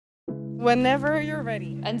Whenever you're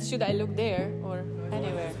ready. And should I look there or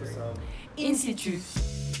anywhere? In situ.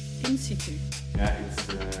 In situ. Yeah, it's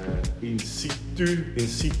in situ, in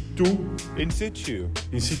situ, In situ.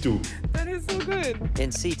 in situ. That is so good.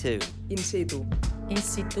 In situ. In situ. In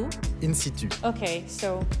situ? In situ. Okay,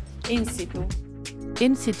 so in situ.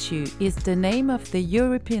 In situ is the name of the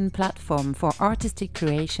European platform for artistic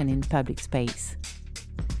creation in public space.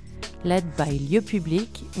 Led by Lieux Public,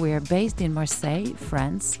 we are based in Marseille,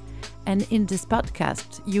 France, and in this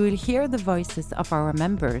podcast you will hear the voices of our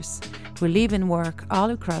members who live and work all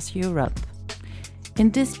across Europe. In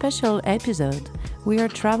this special episode, we are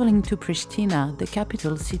traveling to Pristina, the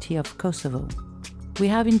capital city of Kosovo. We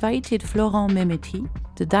have invited Florent Mehmeti,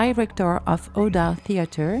 the director of ODA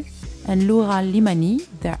Teatri, and Lura Limani,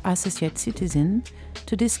 their associate citizen,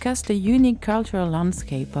 to discuss the unique cultural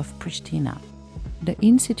landscape of Pristina. The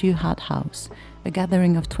In Situ Hot House, a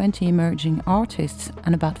gathering of 20 emerging artists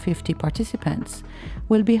and about 50 participants,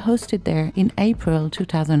 will be hosted there in April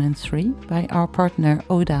 2003 by our partner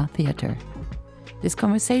ODA Teatri. This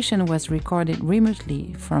conversation was recorded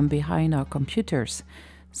remotely from behind our computers,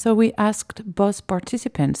 so we asked both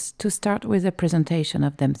participants to start with a presentation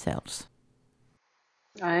of themselves.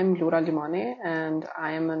 I'm Lura Limani, and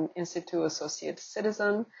I am an In Situ associate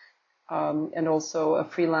citizen and also a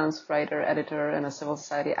freelance writer, editor, and a civil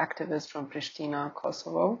society activist from Pristina,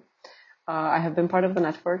 Kosovo. I have been part of the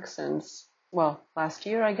network since, last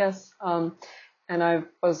year, I guess, and I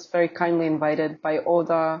was very kindly invited by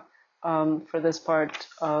ODA for this part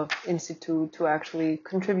of In Situ to actually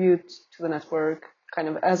contribute to the network kind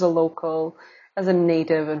of as a local, as a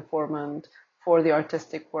native informant for the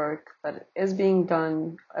artistic work that is being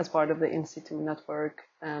done as part of the In Situ network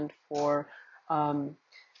and for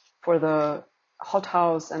the hot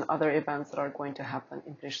house and other events that are going to happen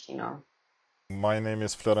in Pristina. My name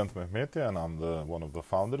is Florent Mehmeti, and I'm one of the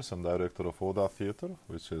founders and director of ODA Teatri,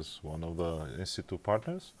 which is one of the In Situ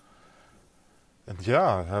partners. And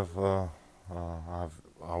yeah,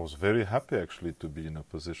 I was very happy actually to be in a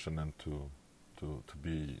position and to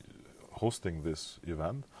be hosting this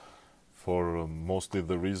event for mostly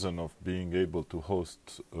the reason of being able to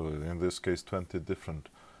host, in this case, 20 different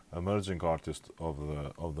emerging artists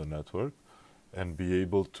of the network, and be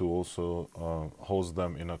able to also host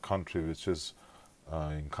them in a country which is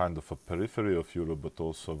in kind of a periphery of Europe, but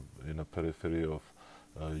also in a periphery of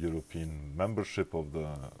European membership of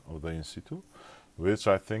the In Situ, which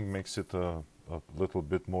I think makes it a little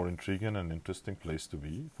bit more intriguing and interesting place to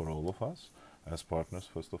be for all of us as partners,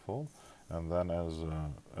 first of all, and then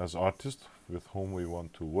as artists with whom we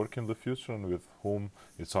want to work in the future and with whom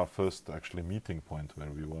it's our first actually meeting point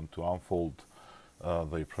where we want to unfold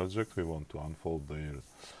their project, we want to unfold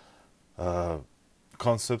their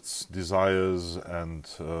concepts, desires, and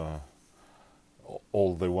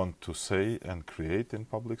all they want to say and create in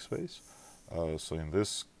public space. So in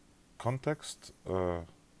this context, I'm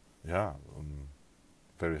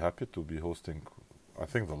very happy to be hosting, I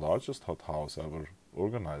think, the largest hot house ever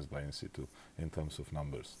organized by In Situ in terms of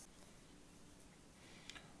numbers.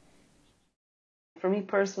 For me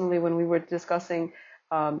personally, when we were discussing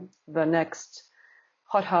the next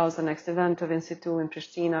hot house, the next event of In Situ in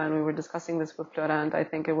Pristina, and we were discussing this with Florent, I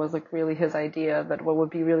think it was like really his idea that what would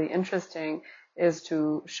be really interesting is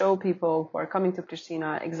to show people who are coming to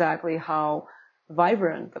Pristina exactly how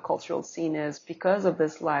vibrant the cultural scene is. Because of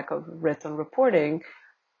this lack of written reporting,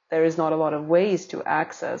 there is not a lot of ways to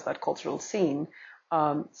access that cultural scene.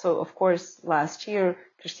 So, of course, last year,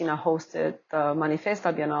 Pristina hosted the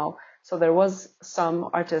Manifesta Biennale. So there was some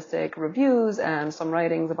artistic reviews and some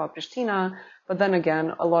writings about Pristina, but then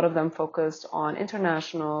again, a lot of them focused on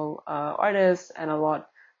international artists, and a lot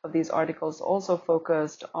of these articles also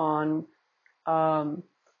focused on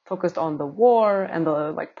the war and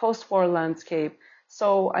the post-war landscape.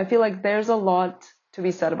 So I feel like there's a lot to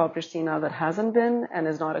be said about Pristina that hasn't been and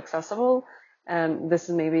is not accessible. And this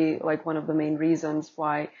is maybe one of the main reasons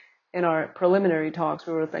why in our preliminary talks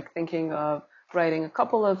we were thinking of writing a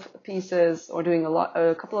couple of pieces or doing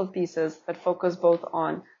a couple of pieces that focus both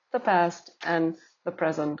on the past and the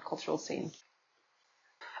present cultural scene.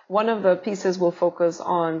 One of the pieces will focus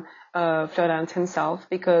on Florent himself,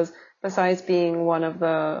 because besides being one of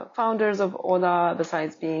the founders of ODA,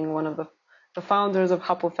 besides being one of the founders of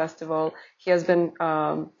Hapu Festival, he has been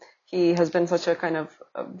such a kind of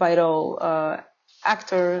vital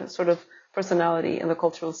actor, sort of personality in the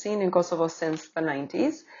cultural scene in Kosovo since the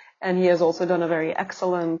 90s. And he has also done a very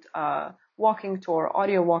excellent audio walking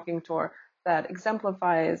tour that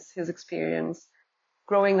exemplifies his experience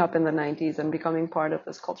growing up in the 90s and becoming part of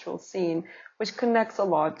this cultural scene, which connects a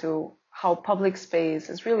lot to how public space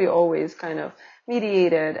is really always kind of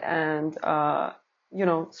mediated and,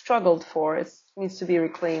 struggled for. It needs to be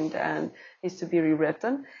reclaimed and needs to be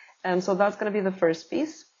rewritten. And so that's going to be the first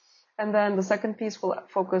piece. And then the second piece will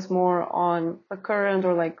focus more on the current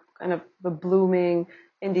or like kind of the blooming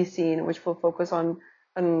indie scene, which will focus on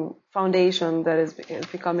a foundation that is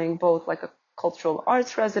becoming both like a cultural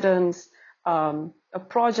arts residence, a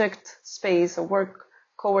project space, a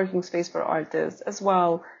co-working space for artists, as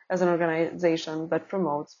well as an organization that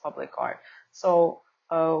promotes public art. So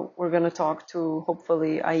we're going to talk to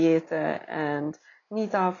hopefully Ayete and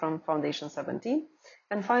Nita from Foundation 17.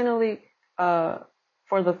 And finally,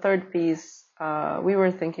 for the third piece, we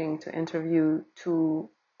were thinking to interview two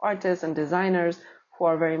artists and designers who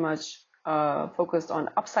are very much focused on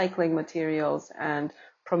upcycling materials and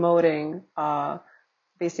promoting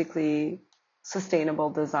basically sustainable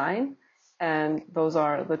design. And those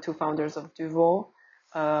are the two founders of Duvo,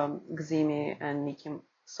 Gzimi and Nikim.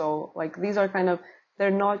 So like these are they're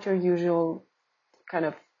not your usual kind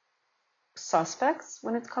of suspects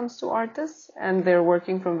when it comes to artists, and they're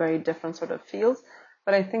working from very different sort of fields.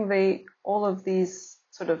 But I think all of these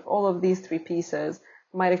three pieces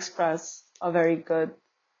might express a very good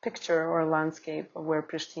picture or landscape of where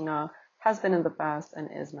Pristina has been in the past and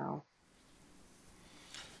is now.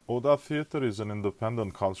 ODA Theatre is an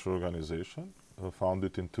independent cultural organization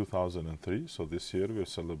founded in 2003. So this year we're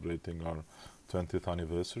celebrating our 20th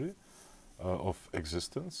anniversary of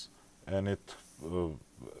existence, and it's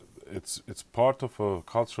part of a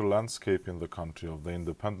cultural landscape in the country, of the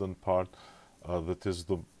independent part that is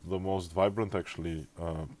the most vibrant actually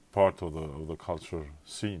part of the culture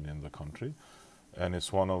scene in the country, and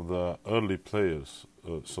it's one of the early players,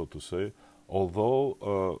 so to say.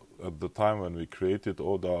 Although at the time when we created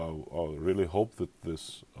ODA, I really hope that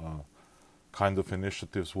this kind of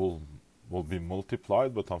initiatives will be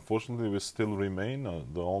multiplied, but unfortunately we still remain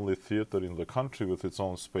the only theatre in the country with its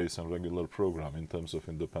own space and regular program in terms of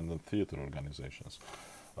independent theatre organizations.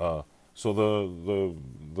 So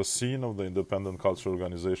the scene of the independent cultural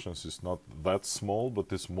organizations is not that small,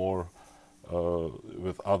 but it's more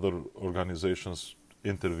with other organizations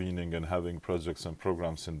intervening and having projects and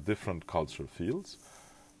programs in different culture fields.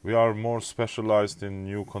 We are more specialized in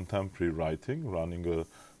new contemporary writing, running a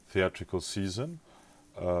theatrical season.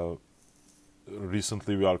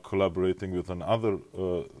 Recently we are collaborating with another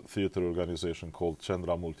theatre organization called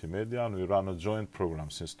Cendra Multimedia, and we run a joint program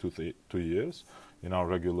since 2 years in our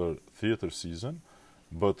regular theatre season.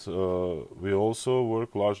 But we also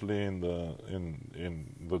work largely in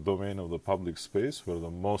the domain of the public space, where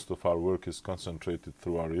most of our work is concentrated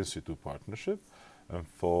through our In Situ partnership. And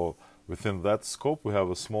within that scope, we have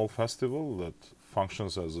a small festival that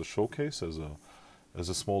functions as a showcase, as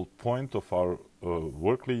a small point of our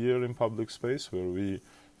workly year in public space, where we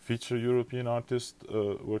feature European artists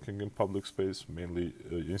working in public space, mainly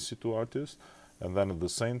In Situ artists. And then at the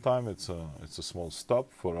same time, it's a small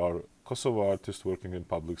stop for our Kosovo artists working in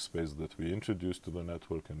public space that we introduce to the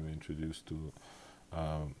network and we introduce to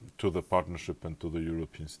the partnership and to the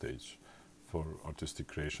European stage for artistic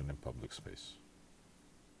creation in public space.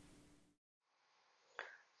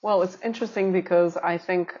 Well, it's interesting because I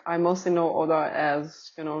think I mostly know ODA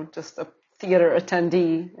as, just a theater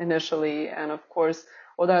attendee initially. And of course,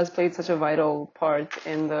 ODA has played such a vital part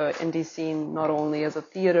in the indie scene, not only as a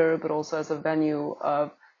theater, but also as a venue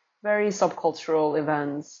of very subcultural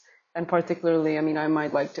events. And particularly, I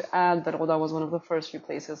might like to add that ODA was one of the first few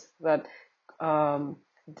places that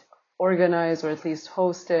organized or at least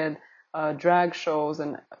hosted drag shows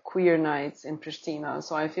and queer nights in Pristina.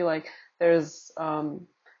 So I feel like there's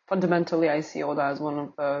fundamentally, I see ODA as one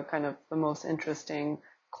of the the most interesting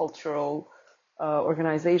cultural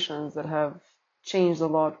organizations that have changed a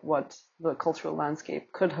lot what the cultural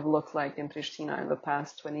landscape could have looked like in Pristina in the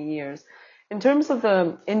past 20 years. In terms of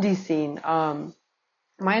the indie scene,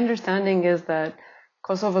 my understanding is that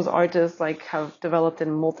Kosovo's artists have developed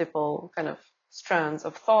in multiple strands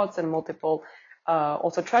of thoughts and multiple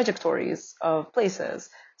also trajectories of places.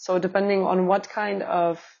 So depending on what kind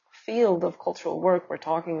of field of cultural work we're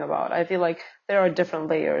talking about, I feel like there are different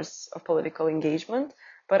layers of political engagement,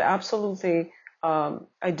 but absolutely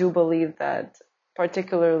I do believe that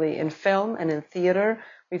particularly in film and in theater,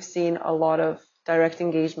 we've seen a lot of direct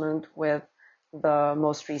engagement with the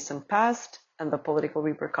most recent past and the political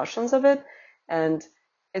repercussions of it. And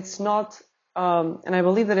it's not, and I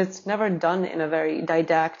believe that it's never done in a very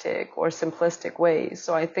didactic or simplistic way.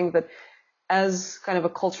 So I think that as a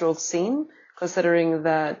cultural scene, considering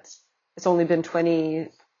that it's only been 20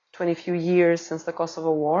 few years since the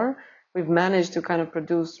Kosovo War, we've managed to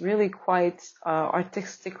produce really quite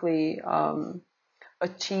artistically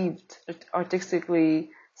achieved artistically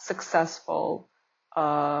successful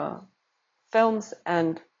films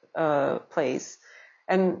and plays.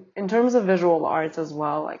 And in terms of visual arts as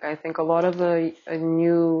well, like I think a lot of the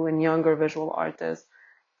new and younger visual artists,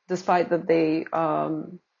 despite that they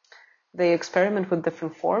experiment with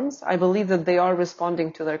different forms, I believe that they are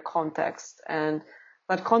responding to their context, and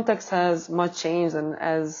that context has much changed. And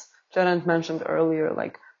as Jeanne mentioned earlier,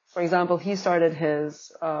 like for example, he started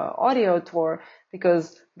his audio tour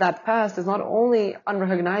because that past is not only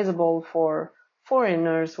unrecognizable for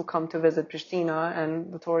foreigners who come to visit Pristina,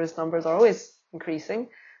 and the tourist numbers are always increasing,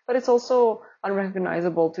 but it's also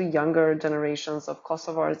unrecognizable to younger generations of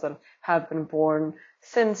Kosovars that have been born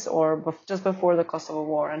since or just before the Kosovo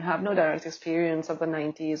War and have no direct experience of the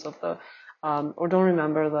 90s, of the or don't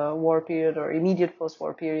remember the war period or immediate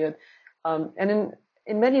post-war period. And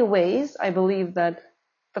in many ways, I believe that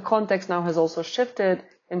the context now has also shifted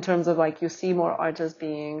in terms of like you see more artists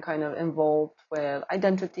being kind of involved with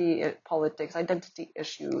identity politics, identity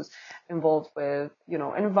issues, involved with, you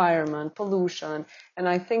know, environment, pollution. And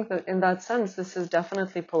I think that in that sense, this is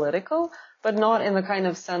definitely political, but not in the kind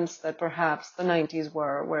of sense that perhaps the 90s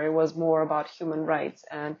were, where it was more about human rights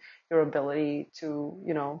and your ability to,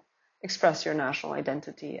 you know, express your national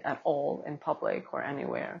identity at all in public or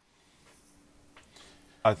anywhere.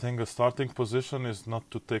 I think a starting position is not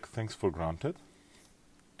to take things for granted,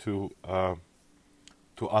 to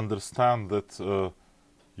understand that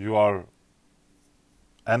you are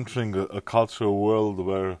entering a cultural world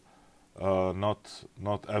where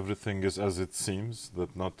not everything is as it seems.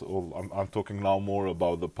 That not all. I'm talking now more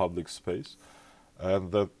about the public space,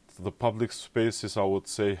 and that the public space is, I would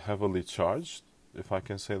say, heavily charged, if I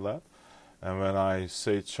can say that. And when I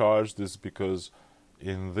say charged, is because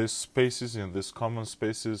in these spaces, in these common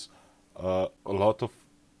spaces, a lot of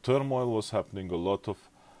turmoil was happening, a lot of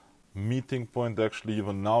meeting point actually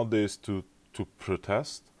even nowadays to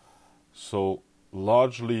protest. So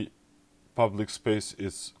largely public space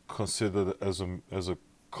is considered as a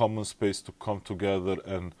common space to come together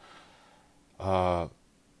and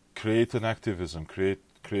create an activism,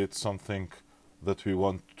 create something that we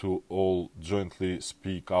want to all jointly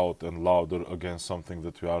speak out and louder against something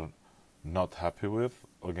that we are not happy with,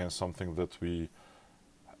 against something that we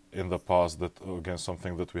in the past, that against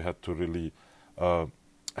something that we had to really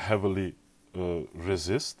heavily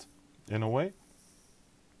resist in a way.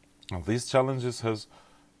 And these challenges has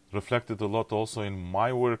reflected a lot also in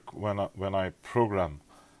my work when I program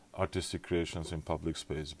artistic creations in public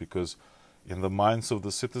space, because in the minds of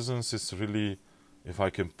the citizens it's really, if I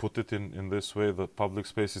can put it in this way, the public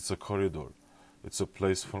space, it's a corridor. It's a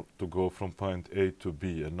place to go from point A to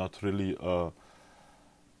B, and not really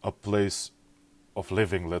a place of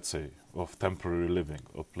living, let's say, of temporary living,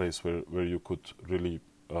 a place where you could really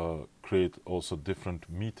create also different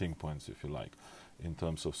meeting points, if you like, in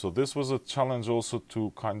terms of. So this was a challenge also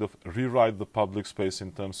to kind of rewrite the public space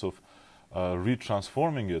in terms of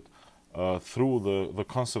retransforming it through the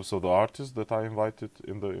concepts of the artists that I invited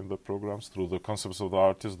in the programs, through the concepts of the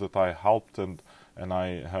artists that I helped and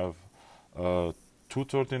I have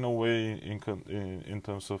tutored in a way in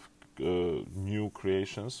terms of new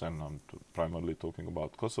creations, and I'm primarily talking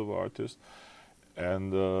about Kosovo artists.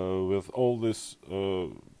 And with all these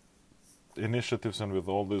initiatives and with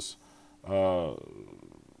all these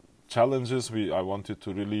challenges, I wanted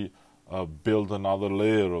to really build another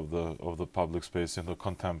layer of the public space in the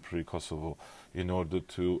contemporary Kosovo in order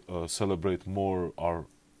to celebrate more our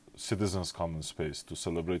citizens' common space, to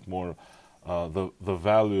celebrate more the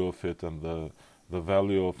value of it, and the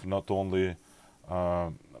value of not only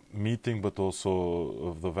meeting, but also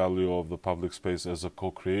of the value of the public space as a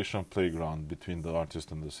co-creation playground between the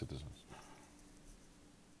artist and the citizens.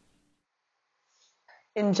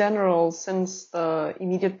 In general, since the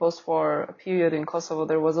immediate post-war period in Kosovo,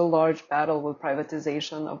 there was a large battle with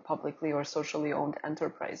privatization of publicly or socially owned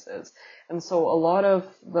enterprises. And so a lot of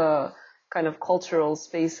the kind of cultural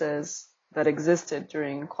spaces that existed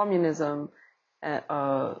during communism,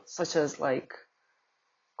 such as like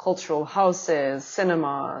cultural houses,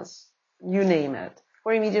 cinemas, you name it,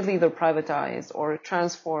 were immediately either privatized or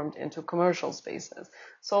transformed into commercial spaces.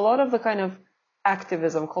 So a lot of the kind of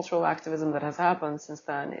activism, cultural activism that has happened since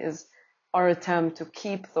then is our attempt to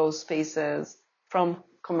keep those spaces from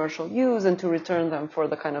commercial use and to return them for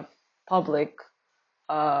the kind of public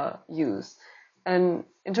use. And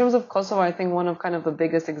in terms of Kosovo, I think one of kind of the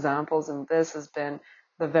biggest examples in this has been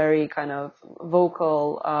the very kind of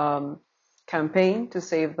vocal campaign to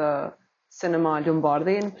save the cinema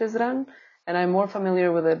Lombardi in Prizren. And I'm more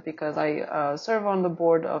familiar with it because I serve on the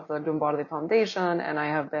board of the Lombardi Foundation, and I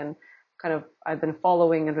have been I've been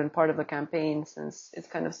following and been part of the campaign since it's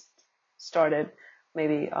kind of started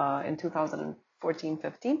maybe in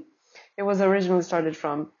 2014-15. It was originally started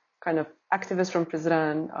from kind of activists from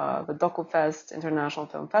Prizren, the DocuFest International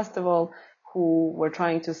Film Festival, who were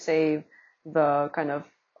trying to save the kind of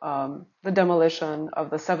the demolition of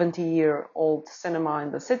the 70-year-old cinema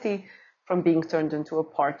in the city from being turned into a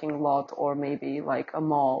parking lot or maybe like a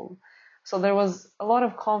mall. So there was a lot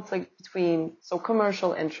of conflict between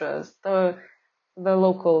commercial interests, the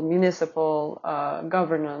local municipal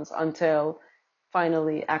governance, until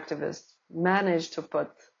finally activists managed to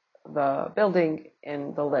put the building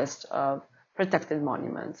in the list of protected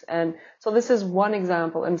monuments. And so this is one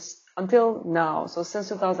example. And until now, so since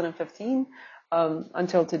 2015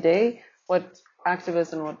 until today, what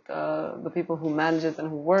activists and what the people who manage it and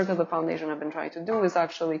who work at the foundation have been trying to do is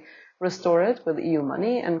actually restore it with EU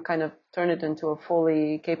money and kind of turn it into a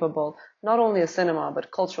fully capable, not only a cinema,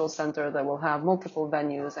 but cultural center that will have multiple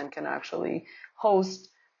venues and can actually host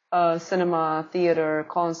cinema, theater,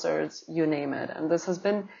 concerts, you name it. And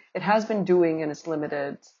it has been doing in its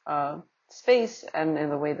limited space and in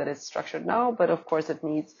the way that it's structured now, but of course it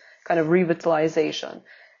needs kind of revitalization.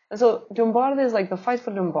 And so Dumbardi is like the fight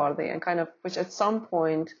for Dumbardi, and kind of which at some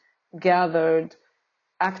point gathered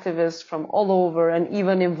activists from all over and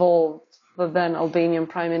even involved the then Albanian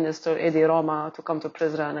Prime Minister Edi Rama to come to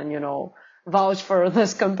Prizren and, vouch for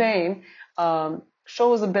this campaign,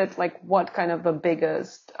 shows a bit like what kind of the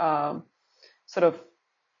biggest sort of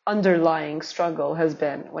underlying struggle has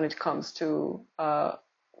been when it comes to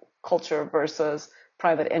culture versus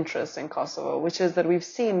private interests in Kosovo, which is that we've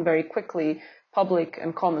seen very quickly public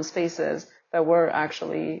and common spaces that were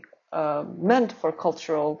actually meant for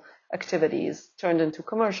cultural activities turned into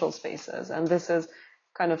commercial spaces. And this is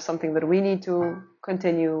kind of something that we need to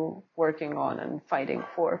continue working on and fighting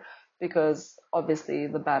for, because obviously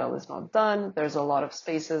the battle is not done. There's a lot of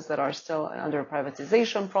spaces that are still under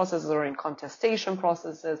privatization processes or in contestation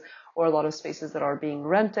processes, or a lot of spaces that are being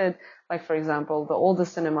rented. Like, for example, the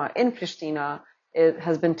oldest cinema in Pristina, it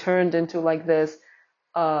has been turned into like this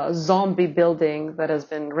zombie building that has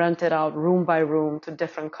been rented out room by room to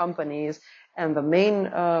different companies. And the main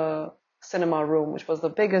cinema room, which was the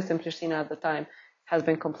biggest in Pristina at the time, has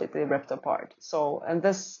been completely ripped apart. So, and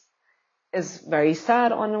this is very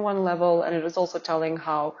sad on one level, and it is also telling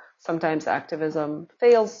how sometimes activism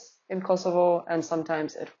fails in Kosovo and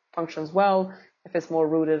sometimes it functions well if it's more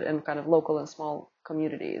rooted in kind of local and small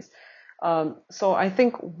communities. So I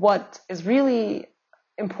think what is really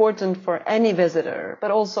important for any visitor,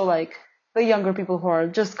 but also like the younger people who are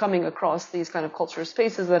just coming across these kind of cultural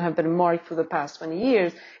spaces that have been marked for the past 20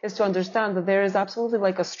 years, is to understand that there is absolutely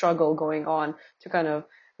like a struggle going on to kind of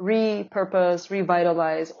repurpose,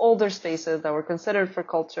 revitalize older spaces that were considered for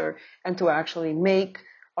culture, and to actually make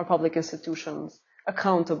our public institutions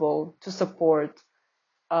accountable to support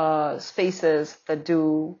spaces that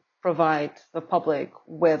do provide the public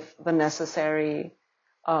with the necessary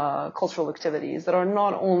cultural activities that are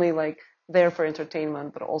not only like there for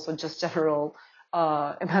entertainment, but also just general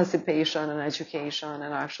emancipation and education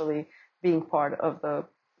and actually being part of the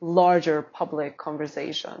larger public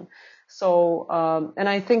conversation. So, and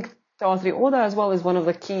I think Teatri ODA as well is one of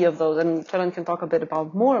the key of those, and Florent can talk a bit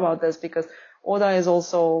more about this, because ODA is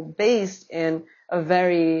also based in a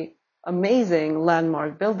very amazing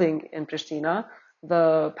landmark building in Pristina,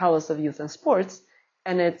 the Palace of Youth and Sports,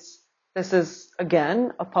 and this is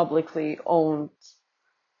again a publicly owned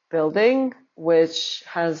building which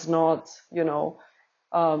has not,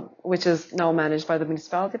 which is now managed by the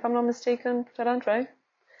municipality, if I'm not mistaken, Florent, right?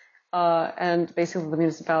 And basically the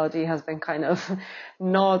municipality has been kind of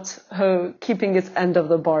not keeping its end of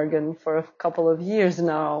the bargain for a couple of years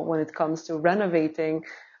now when it comes to renovating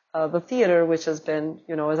the theater, which has been,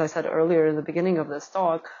 as I said earlier in the beginning of this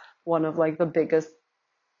talk, one of like the biggest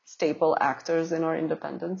staple actors in our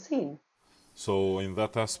independent scene. So in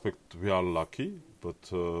that aspect we are lucky, but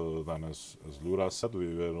then as Lura said,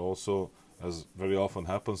 we were also, as very often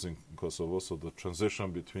happens in Kosovo, so the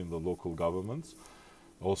transition between the local governments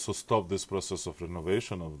also stopped this process of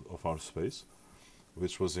renovation of our space,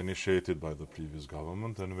 which was initiated by the previous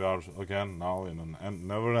government, and we are again now in a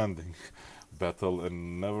never-ending battle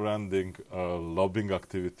and never-ending lobbying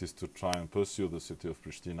activities to try and pursue the city of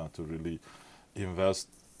Pristina to really invest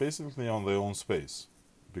basically on their own space,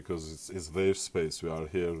 because it's their space. We are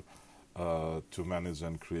here to manage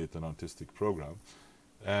and create an artistic program.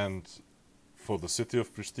 And for the city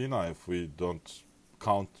of Pristina, if we don't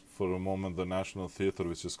count for a moment the National Theatre,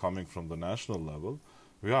 which is coming from the national level,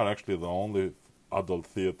 we are actually the only adult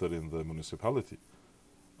theatre in the municipality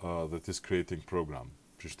that is creating program.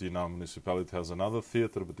 Pristina municipality has another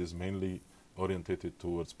theater, but is mainly orientated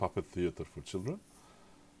towards puppet theater for children.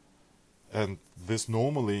 And this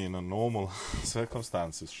normally, in a normal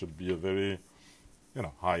circumstances, should be a very,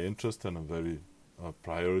 high interest and a very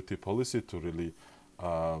priority policy to really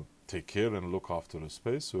take care and look after a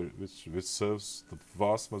space which serves the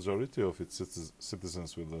vast majority of its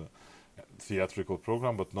citizens with a theatrical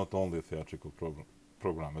program, but not only a theatrical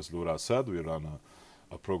program. As Lura said, we run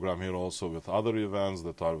a program here also with other events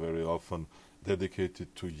that are very often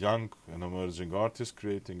dedicated to young and emerging artists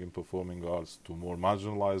creating and performing arts, to more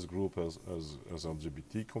marginalized groups as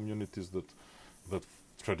LGBT communities that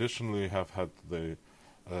traditionally have had the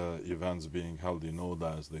events being held in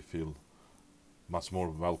ODA, as they feel much more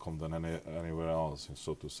welcome than anywhere else, and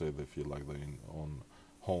so to say they feel like they're on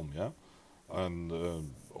home, yeah. And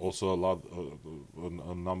also a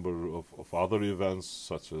number of other events,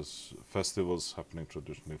 such as festivals happening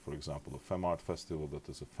traditionally. For example, a Fem Art Festival, that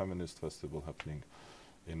is a feminist festival happening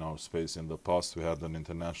in our space. In the past, we had an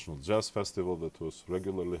international jazz festival that was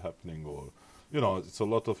regularly happening, or, it's a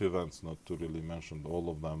lot of events, not to really mention all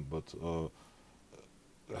of them, but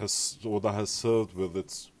ODA has served with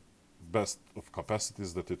its best of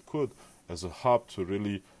capacities that it could as a hub to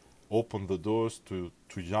really open the doors to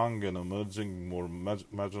young and emerging, more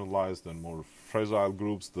marginalized and more fragile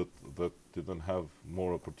groups that didn't have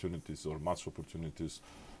more opportunities or much opportunities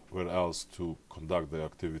where else to conduct their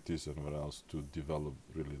activities and where else to develop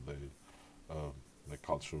really their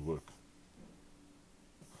cultural work.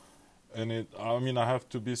 And I have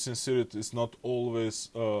to be sincere, it's not always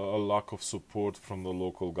a lack of support from the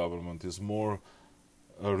local government. It's more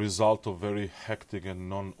a result of very hectic and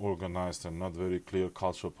non-organized and not very clear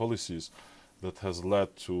cultural policies that has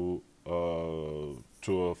led to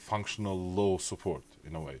a functional low support,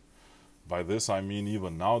 in a way. By this I mean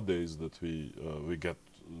even nowadays that we get,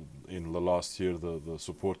 in the last year the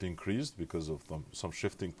support increased because of some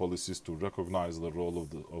shifting policies to recognize the role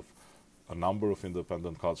of a number of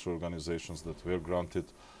independent cultural organizations that were granted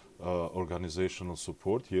organizational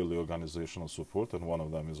support, yearly organizational support, and one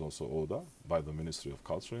of them is also ODA, by the Ministry of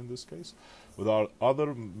Culture in this case. But there are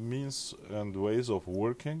other means and ways of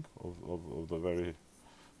working, of the very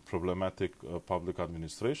problematic public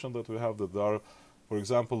administration that we have, that there are, for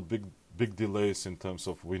example, big delays in terms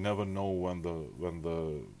of we never know when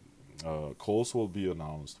the calls will be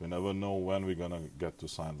announced. We never know when we're going to get to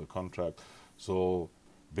sign the contract. So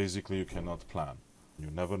basically you cannot plan.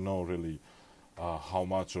 You never know really how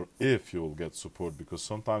much or if you will get support, because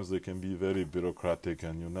sometimes they can be very bureaucratic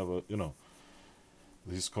and you never,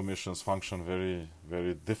 these commissions function very,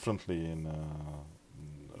 very differently in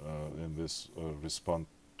this response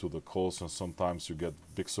to the calls, and sometimes you get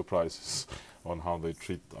big surprises on how they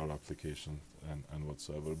treat our application and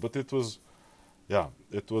whatsoever. But it was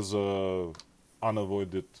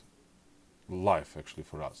unavoided life actually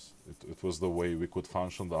for us. It was the way we could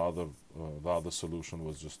function. The other solution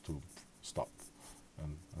was just to stop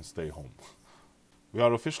and stay home. We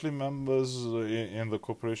are officially members in the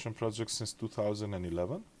cooperation project since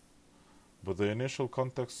 2011, but the initial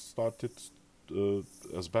context started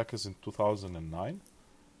as back as in 2009,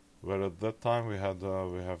 where at that time we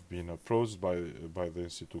have been approached by the In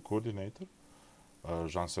Situ coordinator,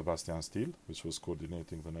 Jean-Sébastien Steele, which was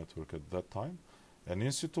coordinating the network at that time. And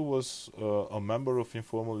In Situ was a member of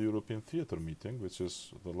Informal European Theatre Meeting, which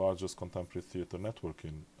is the largest contemporary theatre network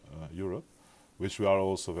in Europe, which we are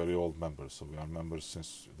also very old members. So we are members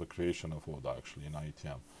since the creation of ODA, actually, in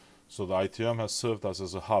ITM. So the ITM has served us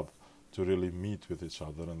as a hub to really meet with each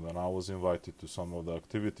other. And then I was invited to some of the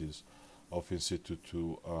activities of In Situ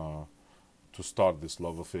to start this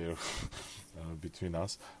love affair between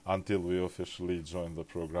us, until we officially joined the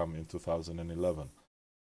program in 2011.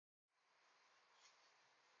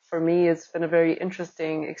 For me, it's been a very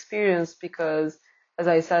interesting experience because, as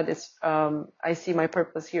I said, I see my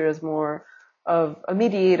purpose here as more of a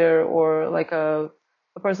mediator, or like a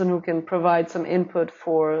person who can provide some input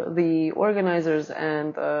for the organizers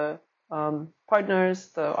and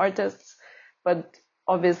partners, the artists. But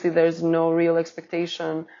obviously there's no real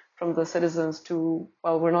expectation from the citizens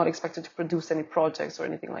we're not expected to produce any projects or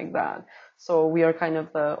anything like that. So we are kind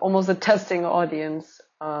of almost a testing audience,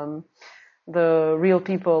 the real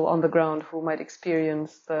people on the ground who might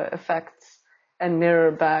experience the effects and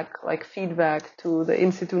mirror back, like feedback to the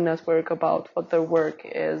In Situ network about what their work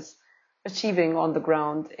is achieving on the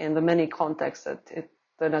ground in the many contexts that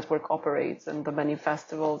the network operates, and the many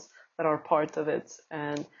festivals that are part of it,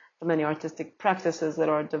 and the many artistic practices that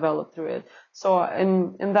are developed through it. So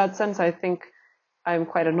in that sense, I think I'm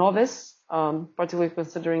quite a novice, particularly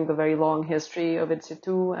considering the very long history of In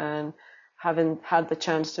Situ and haven't had the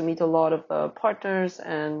chance to meet a lot of the partners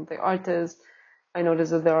and the artists, I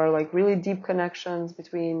noticed that there are like really deep connections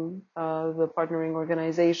between the partnering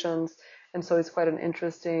organizations. And so it's quite an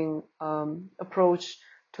interesting approach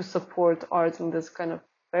to support art in this kind of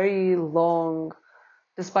very long,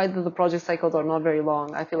 despite that the project cycles are not very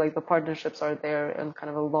long, I feel like the partnerships are there and kind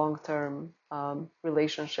of a long-term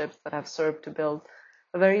relationships that have served to build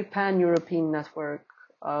a very pan-European network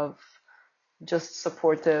of just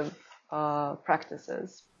supportive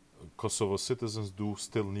practices. Kosovo citizens do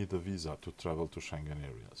still need a visa to travel to Schengen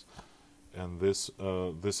areas. And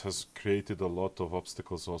this has created a lot of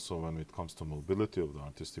obstacles also when it comes to mobility of the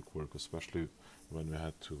artistic work, especially when we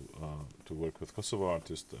had to work with Kosovo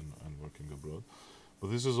artists and working abroad.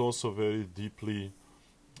 But this is also very deeply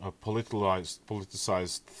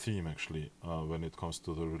politicized theme, actually, when it comes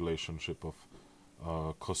to the relationship of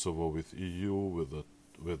Kosovo with EU,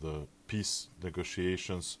 with the peace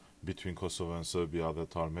negotiations between Kosovo and Serbia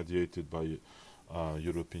that are mediated by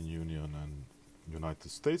European Union and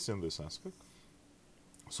United States in this aspect.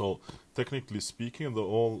 So, technically speaking,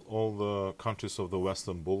 all the countries of the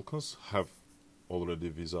Western Balkans have already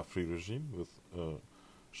visa-free regime with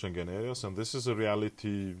Schengen areas, and this is a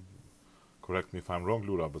reality, correct me if I'm wrong,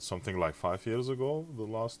 Lura, but something like 5 years ago, the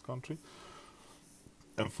last country.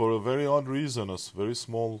 And for a very odd reason, a very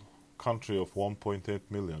small country of 1.8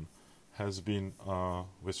 million has been,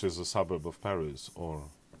 which is a suburb of Paris, or,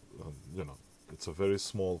 it's a very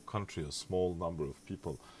small country, a small number of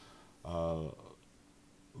people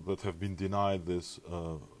that have been denied this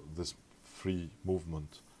free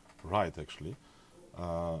movement right, actually.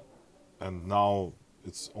 And now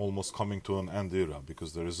it's almost coming to an end era,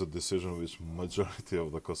 because there is a decision which majority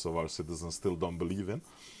of the Kosovar citizens still don't believe in.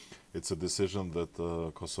 It's a decision that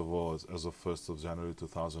Kosovo, as of 1st of January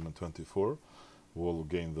 2024, will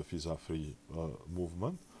gain the visa-free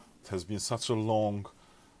movement. It has been such a long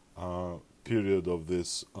period of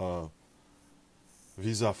this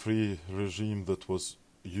visa-free regime that was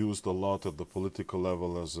used a lot at the political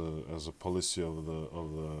level as a policy of the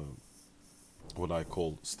what I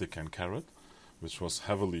call stick and carrot, which was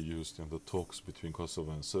heavily used in the talks between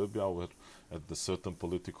Kosovo and Serbia, where at the certain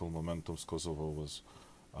political momentums Kosovo was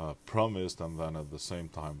promised, and then at the same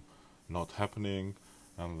time not happening,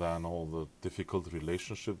 and then all the difficult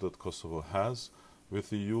relationship that Kosovo has with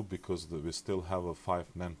the EU, because we still have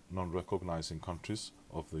 5 non-recognizing countries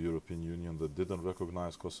of the European Union that didn't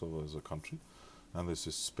recognize Kosovo as a country, and this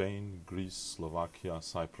is Spain, Greece, Slovakia,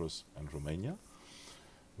 Cyprus, and Romania,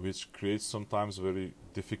 which creates sometimes very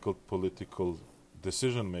difficult political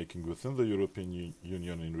decision-making within the European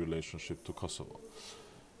Union in relationship to Kosovo.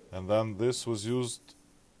 And then this was used,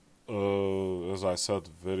 as I said,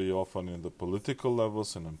 very often in the political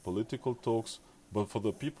levels and in political talks, but for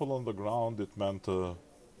the people on the ground it meant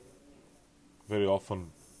very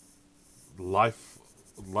often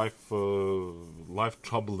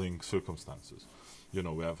life-troubling circumstances.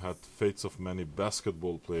 We have had fates of many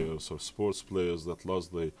basketball players or sports players that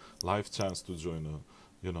lost their life chance to join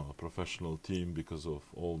a professional team because of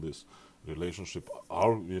all this relationship.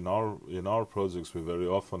 In our projects, we very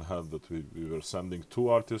often had that we were sending 2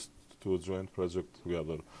 artists to a joint project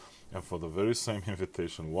together, and for the very same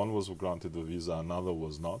invitation, one was granted a visa, another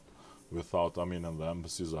was not. And the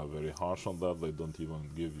embassies are very harsh on that; they don't even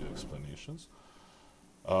give you explanations.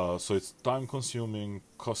 So it's time-consuming,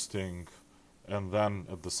 costing. And then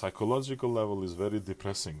at the psychological level is very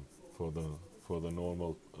depressing for the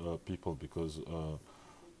normal people, because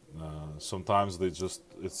sometimes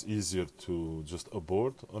it's easier to just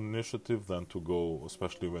abort an initiative than to go,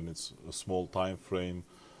 especially when it's a small time frame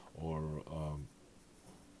or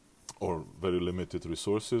very limited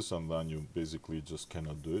resources, and then you basically just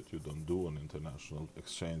cannot do it. You don't do an international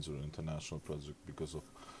exchange or international project because of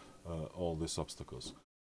all these obstacles.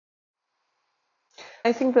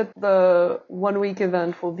 I think that the 1-week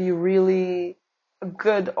event will be really a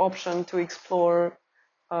good option to explore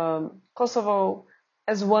Kosovo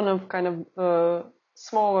as one of kind of the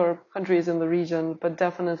smaller countries in the region, but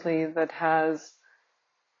definitely it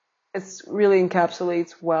really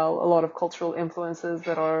encapsulates well a lot of cultural influences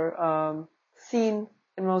that are seen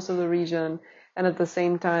in most of the region. And at the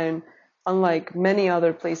same time, unlike many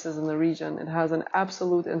other places in the region, it has an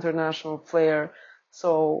absolute international flair.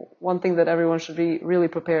 So one thing that everyone should be really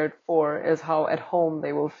prepared for is how at home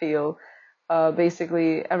they will feel.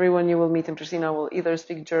 Basically, everyone you will meet in Pristina will either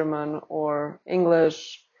speak German or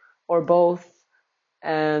English or both,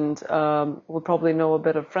 and will probably know a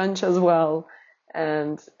bit of French as well,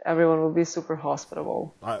 and everyone will be super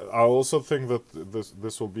hospitable. I also think that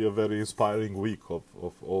this will be a very inspiring week of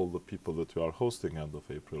all the people that we are hosting end of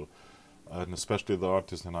April. and especially the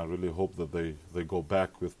artists, and I really hope that they go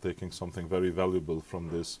back with taking something very valuable from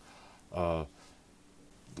this.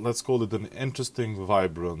 Let's call it an interesting,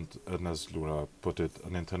 vibrant, and as Lura put it,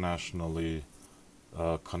 an internationally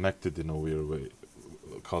connected in a weird way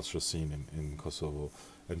culture scene in Kosovo,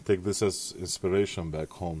 and take this as inspiration back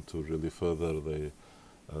home to really further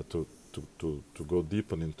to go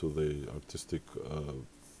deeper into the artistic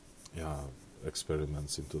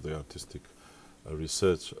experiments, into the artistic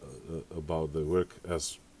research about the work.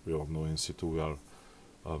 As we all know, in situ we are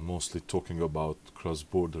mostly talking about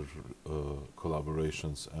cross-border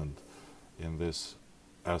collaborations, and in this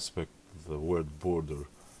aspect the word border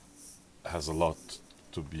has a lot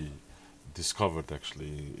to be discovered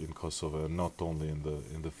actually in Kosovo, and not only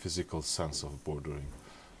in the physical sense of bordering,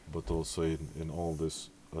 but also in all this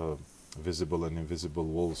visible and invisible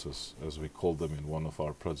walls, as we call them in one of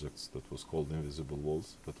our projects that was called Invisible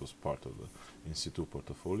Walls, that was part of the In Situ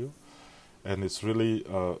portfolio. And it's really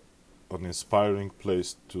an inspiring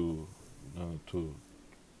place to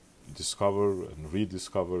discover and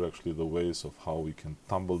rediscover actually the ways of how we can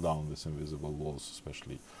tumble down these invisible walls,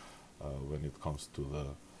 especially when it comes to the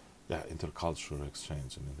intercultural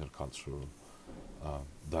exchange and intercultural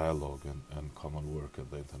dialogue and common work at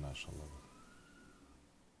the international level.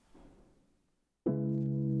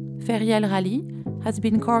 Fériel Rahli has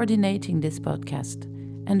been coordinating this podcast,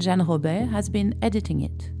 and Jeanne Robet has been editing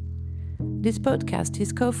it. This podcast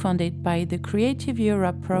is co-funded by the Creative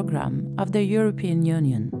Europe program of the European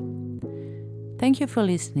Union. Thank you for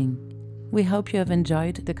listening. We hope you have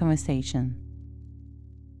enjoyed the conversation.